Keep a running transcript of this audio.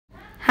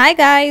Hi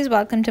guys,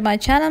 welcome to my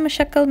channel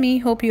Mushakkal Me.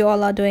 Hope you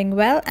all are doing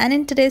well, and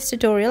in today's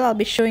tutorial I'll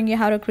be showing you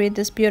how to create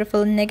this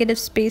beautiful negative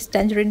space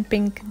tangerine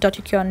pink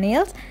Dotticure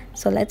nails.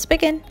 So let's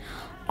begin.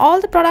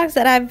 All the products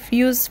that I've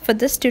used for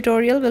this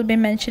tutorial will be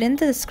mentioned in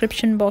the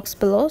description box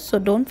below, so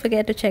don't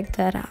forget to check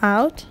that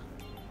out.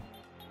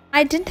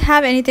 I didn't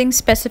have anything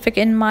specific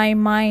in my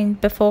mind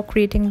before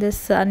creating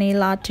this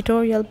nail art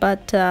tutorial,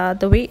 but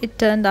the way it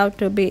turned out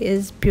to be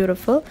is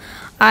beautiful.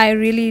 I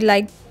really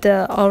like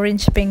the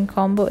orange pink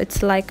combo.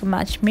 It's like a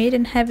match made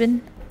in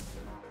heaven.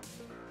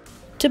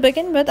 To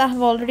begin with, I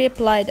have already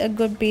applied a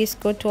good base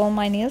coat to all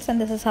my nails,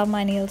 and this is how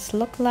my nails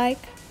look like.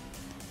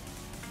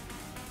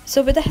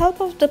 So with the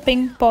help of the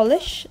pink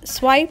polish,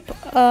 swipe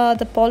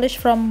the polish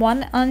from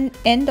one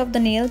end of the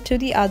nail to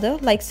the other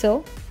like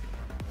so.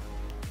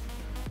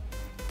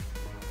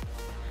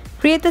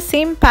 Create the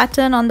same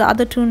pattern on the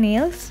other two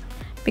nails,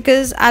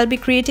 because I'll be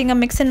creating a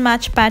mix and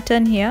match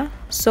pattern here.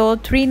 So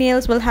 3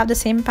 nails will have the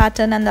same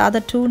pattern and the other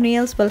 2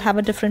 nails will have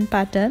a different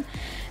pattern.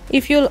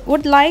 If you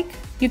would like,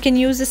 you can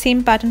use the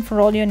same pattern for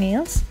all your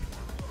nails.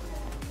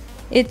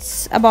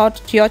 It's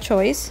about your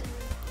choice.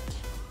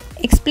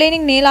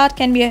 Explaining nail art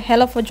can be a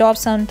hell of a job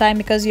sometimes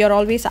because you're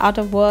always out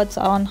of words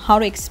on how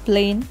to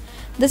explain.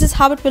 This is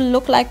how it will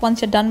look like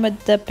once you're done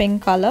with the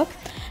pink color.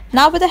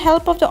 Now with the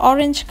help of the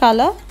orange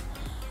color,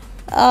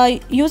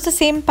 use the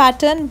same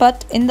pattern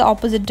but in the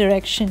opposite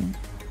direction.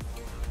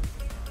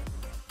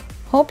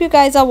 Hope you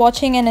guys are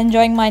watching and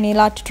enjoying my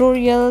nail art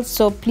tutorials,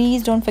 so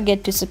please don't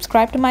forget to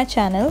subscribe to my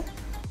channel.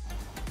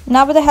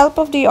 Now with the help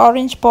of the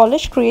orange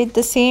polish, create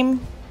the same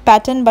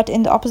pattern but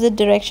in the opposite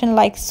direction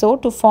like so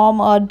to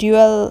form a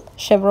dual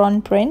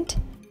chevron print.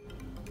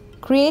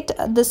 Create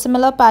the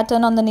similar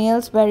pattern on the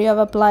nails where you have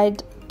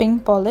applied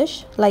pink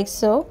polish like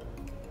so.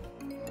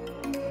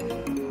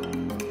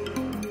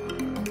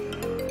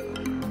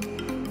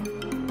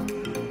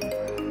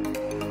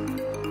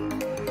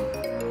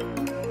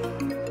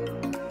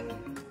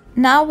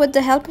 Now with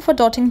the help of a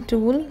dotting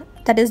tool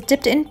that is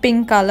dipped in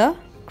pink color,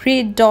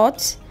 create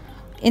dots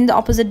in the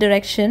opposite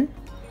direction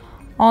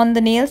on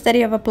the nails that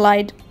you have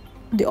applied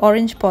the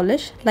orange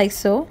polish like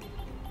so.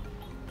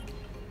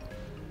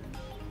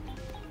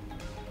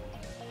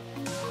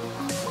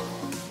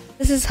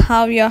 This is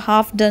how your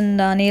half done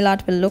nail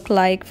art will look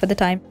like for the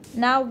time.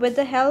 Now with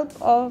the help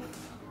of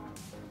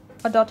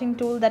a dotting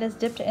tool that is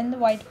dipped in the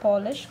white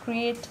polish,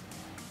 create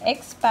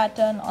X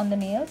pattern on the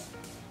nails.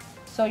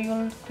 So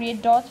you'll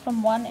create dots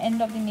from one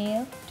end of the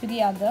nail to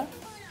the other.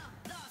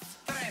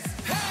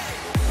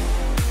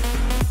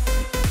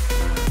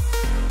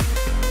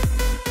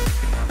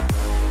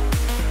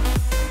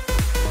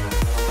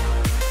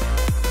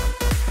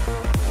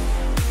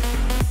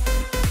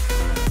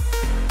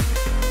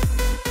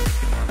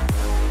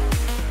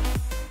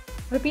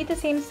 Repeat the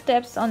same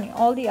steps on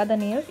all the other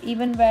nails,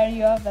 even where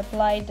you have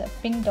applied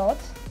pink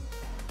dots.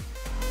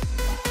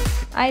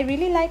 I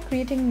really like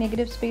creating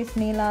negative space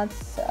nail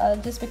arts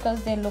just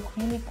because they look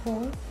really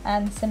cool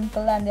and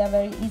simple, and they are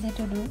very easy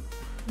to do.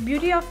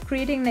 Beauty of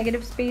creating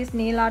negative space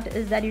nail art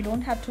is that you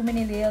don't have too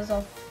many layers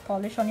of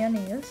polish on your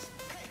nails.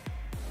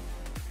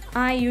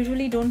 I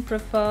usually don't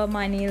prefer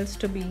my nails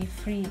to be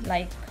free,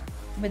 like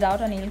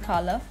without a nail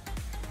color.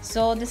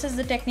 So this is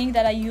the technique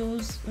that I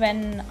use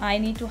when I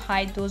need to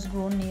hide those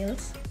grown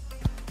nails.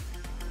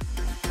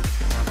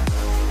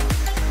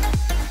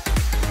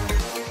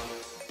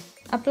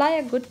 Apply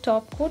a good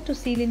top coat to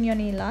seal in your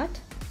nail art.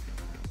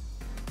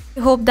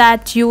 I hope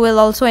that you will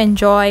also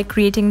enjoy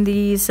creating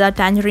these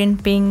tangerine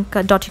pink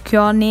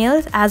Dotticure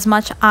nails as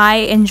much I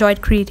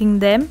enjoyed creating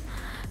them.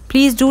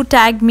 Please do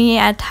tag me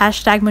at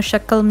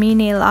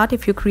 #MushakalMeNailArt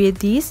if you create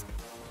these.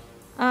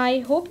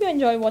 I hope you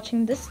enjoy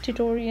watching this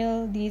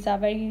tutorial. These are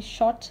very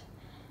short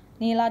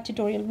nail art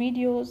tutorial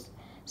videos.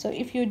 So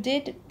if you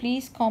did,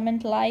 please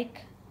comment,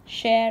 like,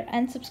 share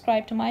and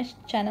subscribe to my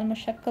channel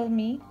Mushakkal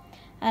Me,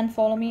 and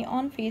follow me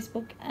on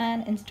Facebook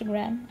and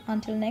Instagram.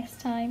 Until next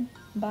time,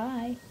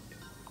 bye.